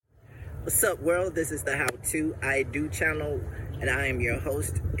What's up, world? This is the How To I Do channel, and I am your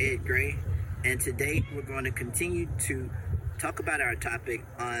host, Ed Gray. And today we're going to continue to talk about our topic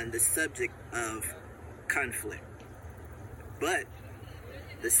on the subject of conflict. But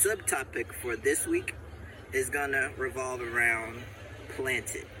the subtopic for this week is going to revolve around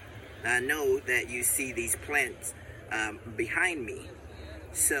planted. Now, I know that you see these plants behind me.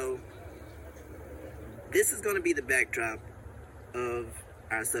 So this is going to be the backdrop of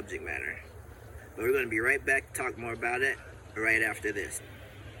our subject matter. But we're going to be right back to talk more about it right after this.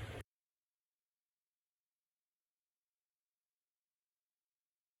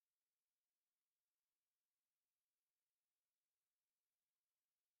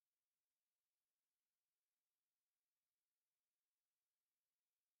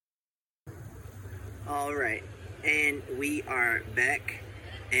 All right, and we are back.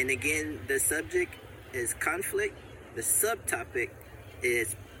 And again, the subject is conflict. The subtopic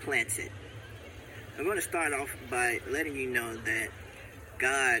is planted. I'm going to start off by letting you know that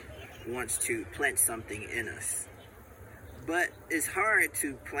God wants to plant something in us. But it's hard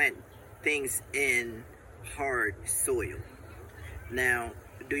to plant things in hard soil. Now,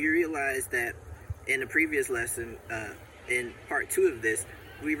 do you realize that in the previous lesson, in part 2 of this,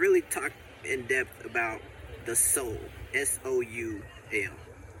 we really talked in depth about the soul, S-O-U-L.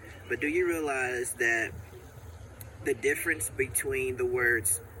 But do you realize that the difference between the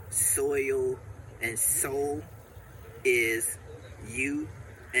words soil and soul is you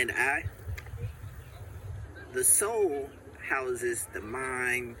and I? The soul houses the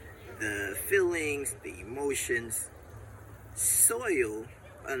mind, the feelings, the emotions. Soil,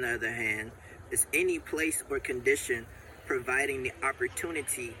 on the other hand, is any place or condition providing the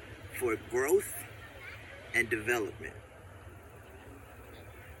opportunity for growth and development.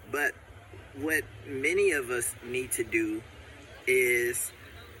 But what many of us need to do is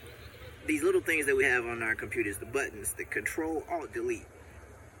these little things that we have on our computers, the buttons, the Control Alt Delete.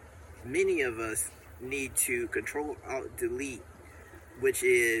 Many of us need to Control Alt Delete, which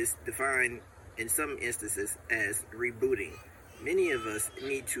is defined in some instances as rebooting. Many of us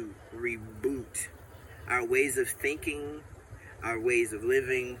need to reboot our ways of thinking, our ways of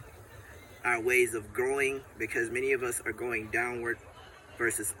living, our ways of growing, because many of us are going downward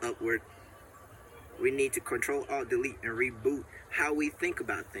versus upward. We need to Control Alt Delete and reboot how we think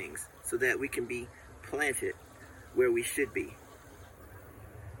about things so that we can be planted where we should be.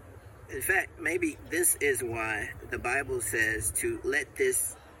 In fact, maybe this is why the Bible says to let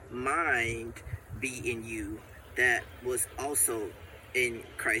this mind be in you that was also in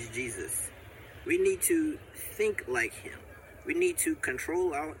Christ Jesus. We need to think like him. We need to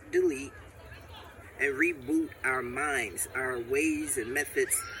Control Alt Delete and reboot our minds, our ways and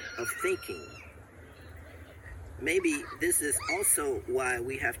methods of thinking. Maybe this is also why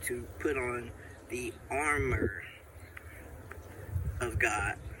we have to put on the armor of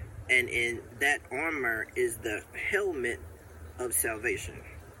God. And in that armor is the helmet of salvation.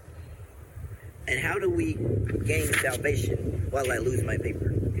 And how do we gain salvation while I lose my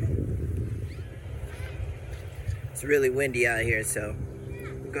paper? It's really windy out here, so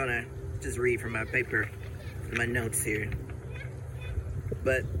I'm gonna just read from my paper, my notes here.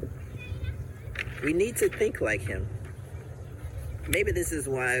 But we need to think like him. Maybe this is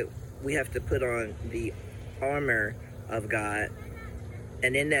why we have to put on the armor of God.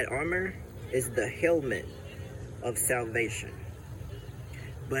 And in that armor is the helmet of salvation.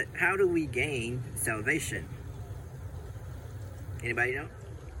 But how do we gain salvation? Anybody know?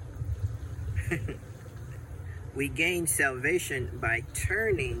 We gain salvation by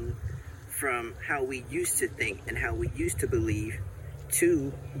turning from how we used to think and how we used to believe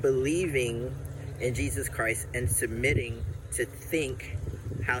to believing in Jesus Christ and submitting to think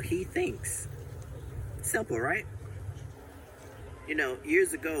how he thinks. Simple, right? You know,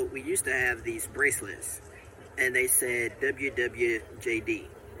 years ago, we used to have these bracelets, and they said, WWJD,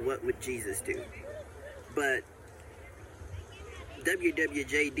 what would Jesus do? But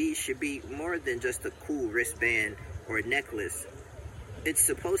WWJD should be more than just a cool wristband or a necklace. It's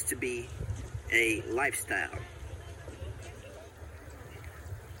supposed to be a lifestyle.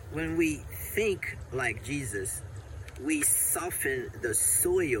 When we think like Jesus, we soften the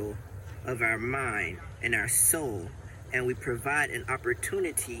soil of our mind and our soul, and we provide an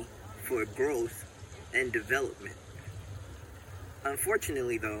opportunity for growth and development.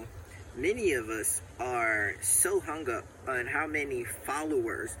 Unfortunately, though, many of us are so hung up on how many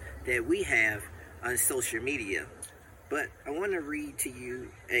followers that we have on social media. But I want to read to you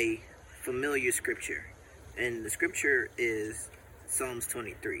a familiar scripture. And the scripture is Psalms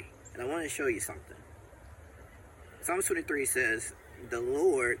 23. And I want to show you something. Psalms 23 says, "The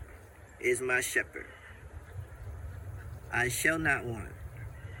Lord is my shepherd. I shall not want.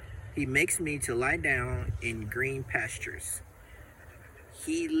 He makes me to lie down in green pastures.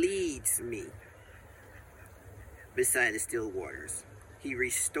 He leads me beside the still waters. He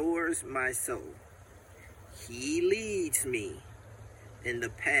restores my soul. He leads me in the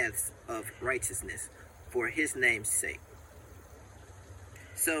paths of righteousness for his name's sake.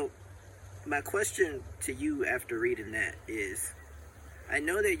 So, my question to you after reading that is, I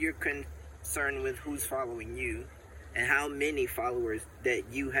know that you're concerned with who's following you and how many followers that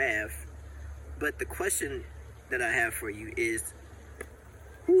you have, but the question that I have for you is,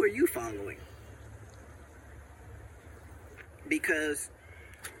 who are you following? Because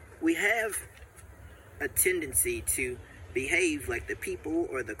we have a tendency to behave like the people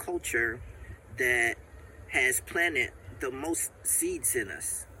or the culture that has planted the most seeds in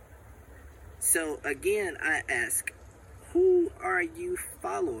us. So again, I ask, who are you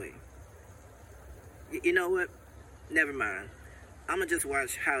following? You know what? Never mind. I'm going to just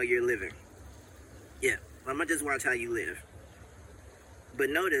watch how you're living. Yeah, I'm going to just watch how you live. But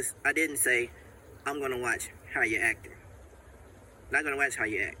notice, I didn't say, I'm going to watch how you're acting. Not going to watch how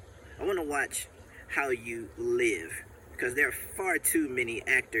you act. I want to watch how you live. Because there are far too many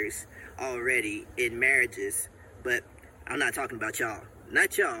actors already in marriages. But I'm not talking about y'all.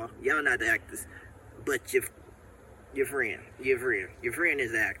 Not y'all. Y'all not the actors. But your friend. Your friend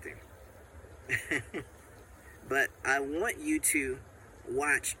is acting. But I want you to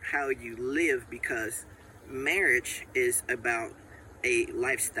watch how you live, because marriage is about a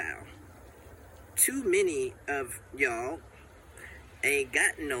lifestyle. Too many of y'all ain't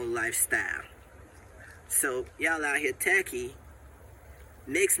got no lifestyle. So y'all out here tacky,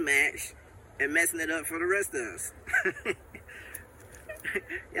 mix match, and messing it up for the rest of us.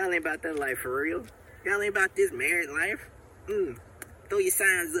 Y'all ain't about that life for real. Y'all ain't about this married life. Throw your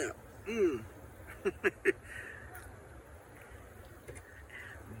signs up.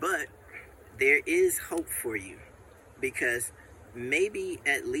 But there is hope for you, because maybe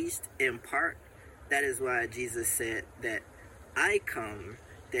at least in part, that is why Jesus said that I come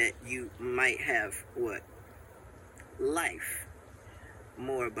that you might have what? Life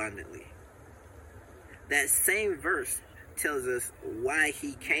more abundantly. That same verse tells us why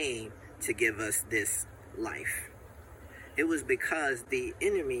he came to give us this life. It was because the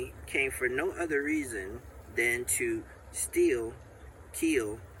enemy came for no other reason than to steal,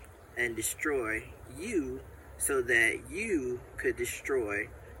 kill, and destroy you, so that you could destroy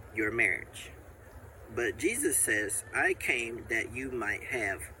your marriage. But Jesus says, I came that you might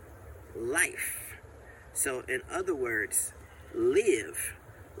have life. So in other words, live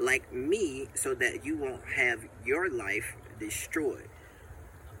like me so that you won't have your life destroyed,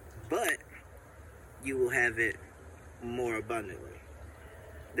 but you will have it more abundantly.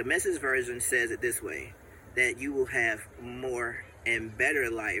 The Message version says it this way, that you will have more and better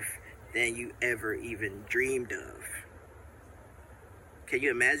life than you ever even dreamed of. Can you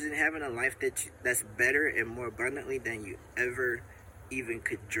imagine having a life that's better and more abundantly than you ever even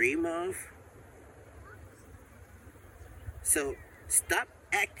could dream of? So stop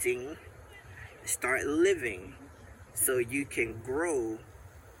acting, start living, so you can grow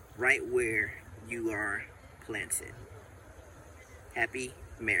right where you are planted. Happy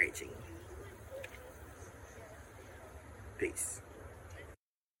marriaging. Peace.